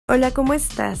Hola, ¿cómo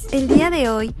estás? El día de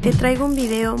hoy te traigo un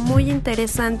video muy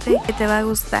interesante que te va a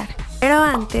gustar. Pero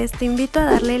antes te invito a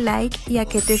darle like y a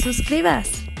que te suscribas.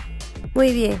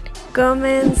 Muy bien,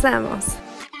 comenzamos.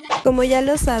 Como ya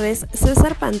lo sabes,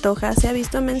 César Pantoja se ha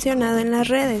visto mencionado en las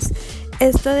redes.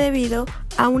 Esto debido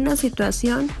a una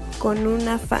situación con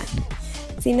una fan.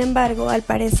 Sin embargo, al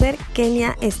parecer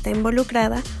Kenia está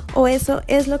involucrada, o eso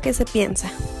es lo que se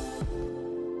piensa.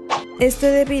 Esto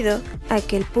debido a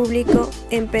que el público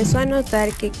empezó a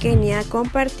notar que Kenia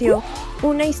compartió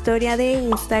una historia de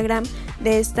Instagram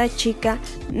de esta chica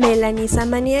Melanie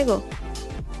Samaniego.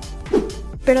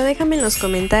 Pero déjame en los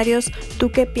comentarios,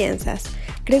 ¿tú qué piensas?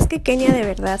 ¿Crees que Kenia de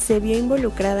verdad se vio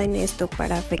involucrada en esto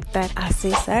para afectar a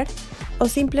César? ¿O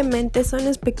simplemente son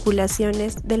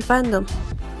especulaciones del fandom?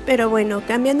 Pero bueno,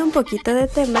 cambiando un poquito de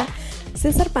tema,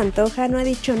 César Pantoja no ha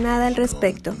dicho nada al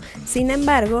respecto. Sin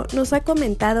embargo, nos ha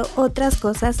comentado otras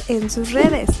cosas en sus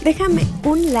redes. Déjame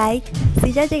un like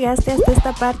si ya llegaste hasta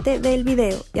esta parte del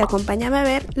video y acompáñame a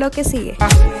ver lo que sigue.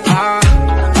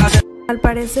 Al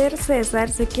parecer, César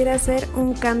se quiere hacer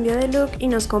un cambio de look y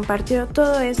nos compartió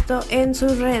todo esto en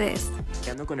sus redes.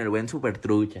 Ando con el buen super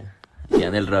trucha. Ya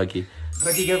en el Rocky.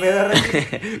 Rocky, ¿qué pedo,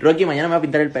 Rocky? Rocky, mañana me va a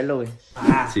pintar el pelo, güey.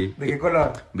 Ah, sí. ¿De qué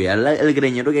color? Vea el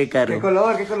greñero que cargo. ¿Qué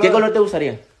color? ¿Qué color? ¿Qué color te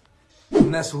gustaría?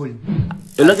 Un azul.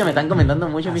 Es lo que me están comentando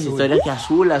mucho en mis Azul. historias, que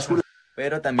azul.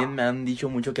 Pero también me han dicho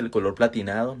mucho que el color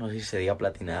platinado, no sé si se diga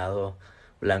platinado,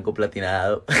 blanco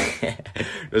platinado,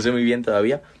 no sé muy bien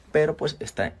todavía, pero pues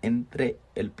está entre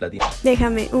el platinado.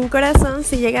 Déjame un corazón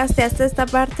si llegaste hasta esta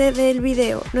parte del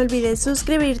video. No olvides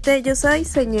suscribirte. Yo soy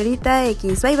Señorita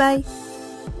X. Bye bye.